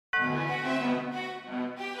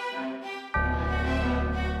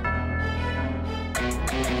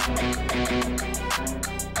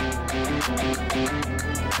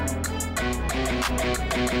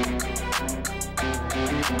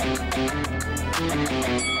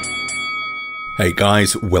Hey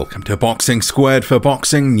guys, welcome to Boxing Squared for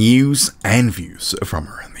boxing news and views from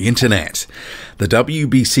around the internet. The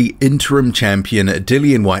WBC interim champion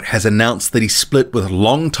Dillian Whyte has announced that he split with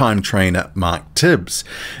longtime trainer Mark Tibbs.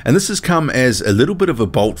 And this has come as a little bit of a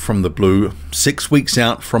bolt from the blue, 6 weeks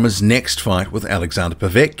out from his next fight with Alexander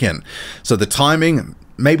Povetkin. So the timing,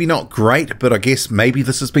 maybe not great, but I guess maybe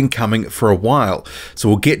this has been coming for a while. So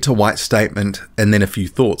we'll get to Whyte's statement and then a few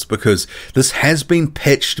thoughts, because this has been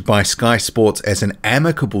pitched by Sky Sports as an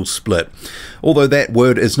amicable split, although that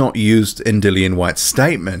word is not used in Dillian Whyte's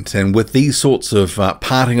statement. And with these sorts of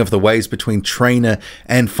parting of the ways between trainer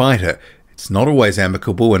and fighter, it's not always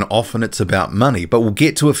amicable, and often it's about money. But we'll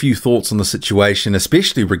get to a few thoughts on the situation,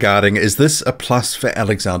 especially regarding, is this a plus for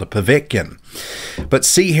Alexander Povetkin? But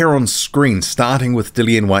see here on screen, starting with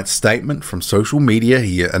Dillian Whyte's statement from social media.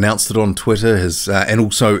 He announced it on Twitter and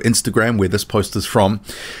also Instagram, where this post is from.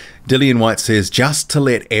 Dillian Whyte says, "Just to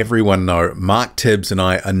let everyone know, Mark Tibbs and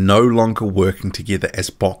I are no longer working together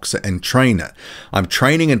as boxer and trainer. I'm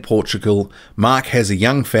training in Portugal. Mark has a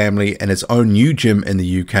young family and his own new gym in the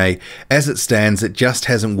UK. As it stands, it just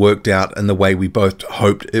hasn't worked out in the way we both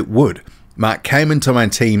hoped it would. Mark came into my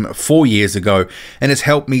team 4 years ago and has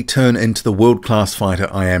helped me turn into the world-class fighter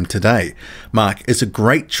I am today. Mark is a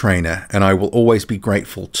great trainer and I will always be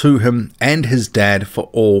grateful to him and his dad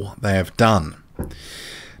for all they have done."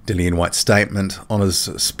 Dillian Whyte's statement on his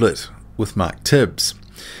split with Mark Tibbs.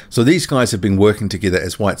 So these guys have been working together,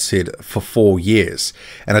 as Whyte said, for 4 years.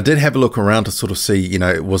 And I did have a look around to sort of see,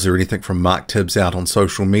 was there anything from Mark Tibbs out on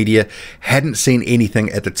social media? Hadn't seen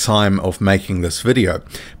anything at the time of making this video.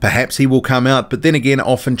 Perhaps he will come out, but then again,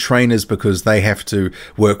 often trainers, because they have to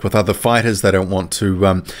work with other fighters, they don't want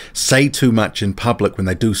to say too much in public when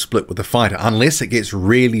they do split with a fighter, unless it gets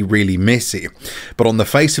really, really messy. But on the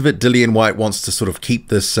face of it, Dillian Whyte wants to sort of keep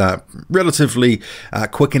this relatively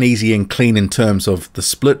quick and easy and clean in terms of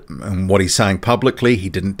the split and what he's saying publicly. He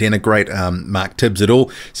didn't denigrate Mark Tibbs at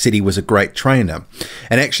all, said he was a great trainer.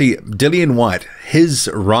 And actually, Dillian Whyte, his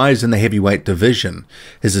rise in the heavyweight division,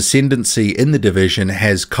 his ascendancy in the division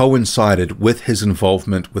has coincided with his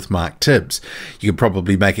involvement with Mark Tibbs. You could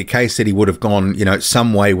probably make a case that he would have gone,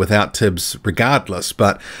 some way without Tibbs regardless,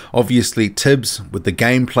 but obviously Tibbs, with the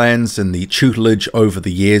game plans and the tutelage over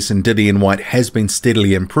the years, and Dillian Whyte has been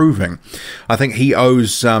steadily improving. I think he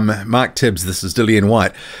owes Mark Tibbs, this is Dillian Whyte,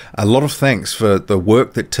 a lot of thanks for the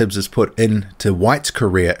work that Tibbs has put into Whyte's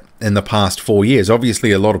career in the past 4 years.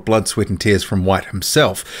 Obviously a lot of blood, sweat and tears from Whyte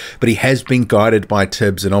himself, but he has been guided by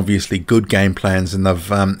Tibbs and obviously good game plans, and they've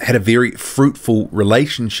had a very fruitful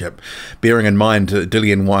relationship. Bearing in mind,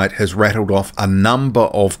 Dillian Whyte has rattled off a number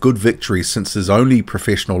of good victories since his only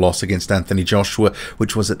professional loss against Anthony Joshua,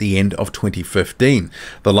 which was at the end of 2015.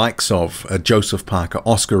 The likes of Joseph Parker,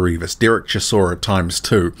 Oscar Rivas, Derek Chisora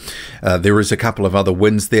 ×2. There is a couple of other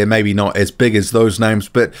wins there, maybe not as big as those names,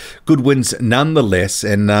 but good wins nonetheless.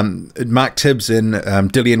 And Mark Tibbs and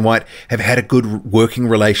Dillian Whyte have had a good working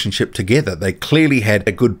relationship together. They clearly had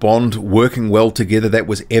a good bond, working well together. That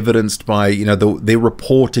was evidenced by their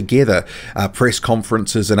rapport together, press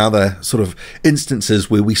conferences and other sort of instances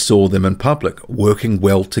where we saw them in public working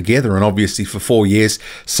well together. And obviously for 4 years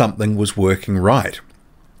something was working right.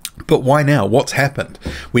 But why now? What's happened?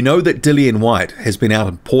 We know that Dillian Whyte has been out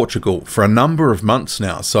in Portugal for a number of months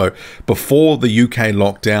now. So before the UK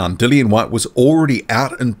lockdown, Dillian Whyte was already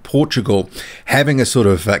out in Portugal having a sort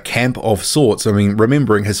of camp of sorts. I mean,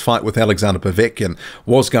 remembering his fight with Alexander Povetkin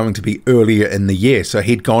was going to be earlier in the year. So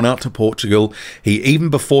he'd gone out to Portugal. Even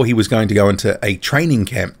before he was going to go into a training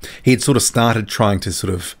camp, he had sort of started trying to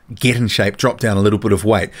sort of get in shape, drop down a little bit of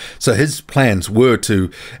weight. So his plans were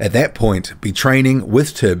to, at that point, be training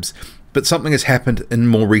with Tibbs. But something has happened in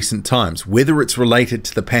more recent times, whether it's related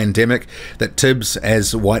to the pandemic, that Tibbs,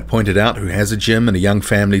 as Whyte pointed out, who has a gym and a young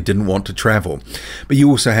family, didn't want to travel. But you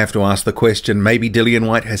also have to ask the question, maybe Dillian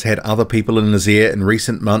Whyte has had other people in his ear in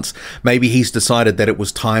recent months. Maybe he's decided that it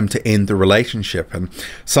was time to end the relationship. And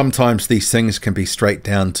sometimes these things can be straight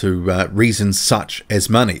down to reasons such as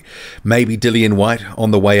money. Maybe Dillian Whyte,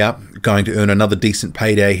 on the way up, going to earn another decent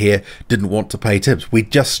payday here, didn't want to pay Tibbs. We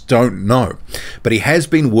just don't know. But he has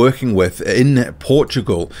been working with, in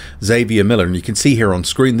Portugal, Xavier Miller. And you can see here on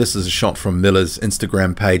screen, this is a shot from Miller's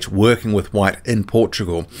Instagram page, working with Whyte in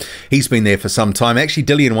Portugal. He's been there for some time. Actually,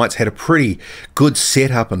 Dillian Whyte's had a pretty good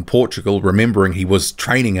setup in Portugal, remembering he was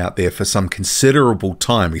training out there for some considerable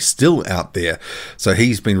time. He's still out there. So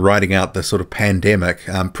he's been riding out the sort of pandemic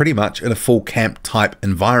pretty much in a full camp type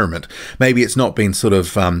environment. Maybe it's not been sort of,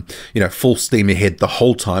 full steam ahead the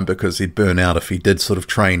whole time, because he'd burn out if he did sort of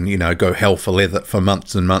train, go hell for leather for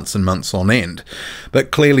months and months and months on end.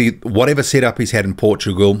 But clearly, whatever setup he's had in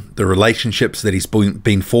Portugal, the relationships that he's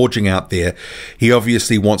been forging out there, he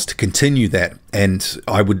obviously wants to continue that. And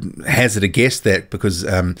I would hazard a guess that because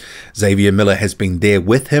Xavier Miller has been there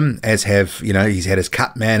with him, as have, he's had his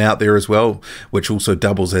cut man out there as well, which also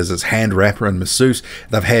doubles as his hand wrapper and masseuse.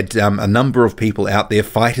 They've had a number of people out there,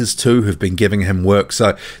 fighters too, who've been giving him work.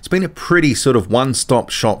 So it's been a pretty sort of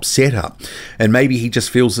one-stop shop setup. And maybe he just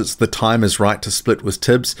feels it's the time is right to split with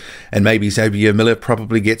Tibbs. And maybe Xavier Miller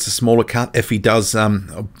probably gets a smaller cut if he does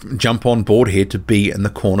jump on board here to be in the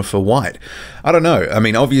corner for Whyte. I don't know. I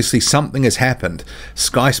mean, obviously something has happened.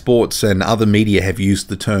 Sky Sports and other media have used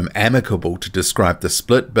the term amicable to describe the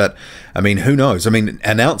split, but I mean, who knows? I mean,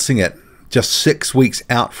 announcing it just 6 weeks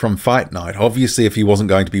out from fight night. Obviously, if he wasn't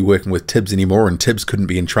going to be working with Tibbs anymore and Tibbs couldn't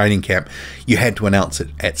be in training camp, you had to announce it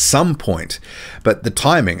at some point. But the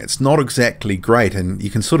timing, it's not exactly great. And you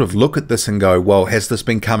can sort of look at this and go, well, has this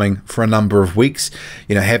been coming for a number of weeks?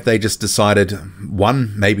 Have they just decided,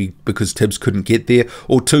 one, maybe because Tibbs couldn't get there,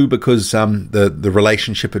 or two, because the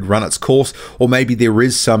relationship had run its course, or maybe there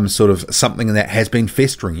is some sort of something that has been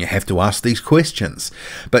festering. You have to ask these questions.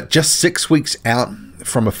 But just 6 weeks out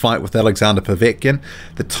from a fight with Alexander Povetkin,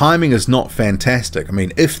 the timing is not fantastic. I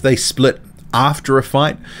mean, if they split after a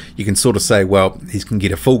fight, you can sort of say, well, he can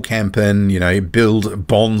get a full camp in, build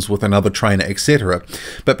bonds with another trainer, etc.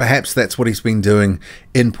 But perhaps that's what he's been doing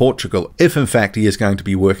in Portugal, if in fact he is going to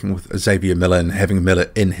be working with Xavier Miller and having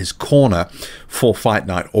Miller in his corner for fight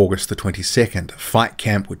night, August the 22nd. Fight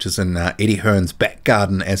camp, which is in Eddie Hearn's back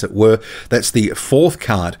garden, as it were. That's the fourth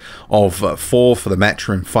card of 4 for the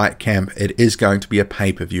Matchroom Fight Camp. It is going to be a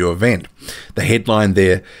pay-per-view event. The headline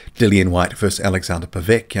there, Dillian Whyte versus Alexander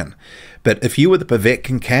Povetkin. But if you were the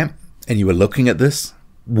Povetkin camp and you were looking at this,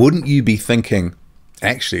 wouldn't you be thinking,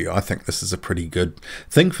 actually, I think this is a pretty good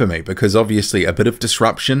thing for me, because obviously a bit of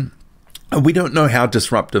disruption. We don't know how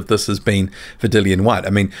disruptive this has been for Dillian Whyte.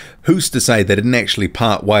 I mean, who's to say they didn't actually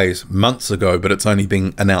part ways months ago, but it's only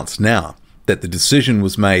being announced now that the decision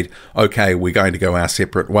was made, okay, we're going to go our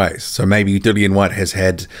separate ways. So maybe Dillian Whyte has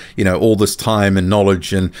had, all this time and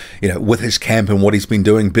knowledge and, with his camp and what he's been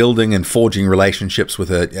doing, building and forging relationships with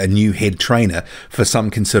a new head trainer for some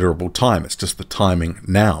considerable time. It's just the timing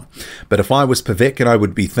now. But if I was Povetkin, I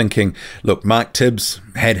would be thinking, look, Mark Tibbs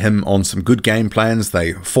had him on some good game plans.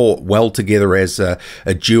 They fought well together as a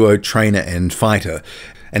duo trainer and fighter.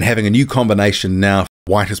 And having a new combination now,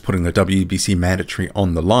 Whyte is putting the WBC mandatory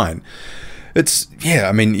on the line.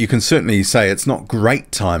 I mean, you can certainly say it's not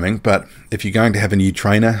great timing, but if you're going to have a new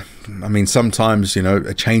trainer, I mean, sometimes,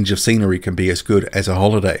 a change of scenery can be as good as a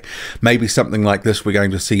holiday. Maybe something like this, we're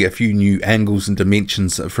going to see a few new angles and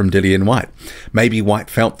dimensions from Dillian Whyte. Maybe Whyte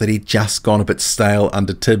felt that he'd just gone a bit stale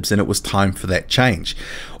under Tibbs and it was time for that change.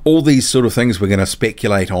 All these sort of things we're going to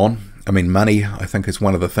speculate on. I mean, money, I think, is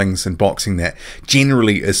one of the things in boxing that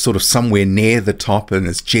generally is sort of somewhere near the top and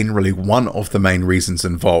is generally one of the main reasons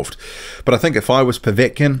involved. But I think if I was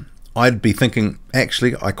Povetkin, I'd be thinking,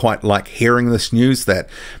 actually, I quite like hearing this news, that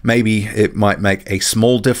maybe it might make a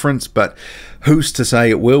small difference, but who's to say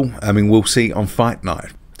it will? I mean, we'll see on fight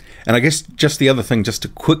night. And I guess just the other thing, just to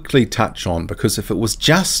quickly touch on, because if it was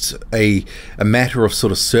just a matter of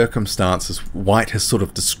sort of circumstances, Whyte has sort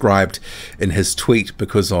of described in his tweet,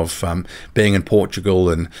 because of being in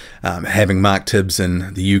Portugal and having Mark Tibbs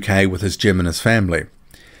in the UK with his gym and his family,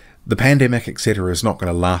 the pandemic, etc., is not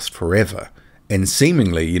going to last forever. And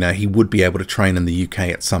seemingly, he would be able to train in the UK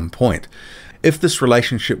at some point. If this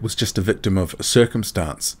relationship was just a victim of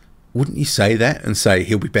circumstance, wouldn't you say that and say,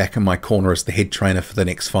 he'll be back in my corner as the head trainer for the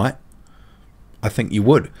next fight? I think you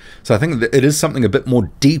would. So I think that it is something a bit more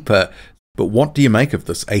deeper. But what do you make of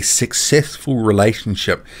this? A successful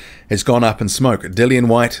relationship has gone up in smoke. Dillian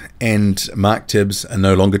Whyte and Mark Tibbs are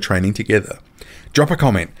no longer training together. Drop a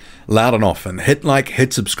comment, loud and often. Hit like,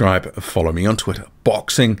 hit subscribe, follow me on Twitter.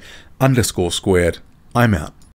 Boxing_squared. I'm out.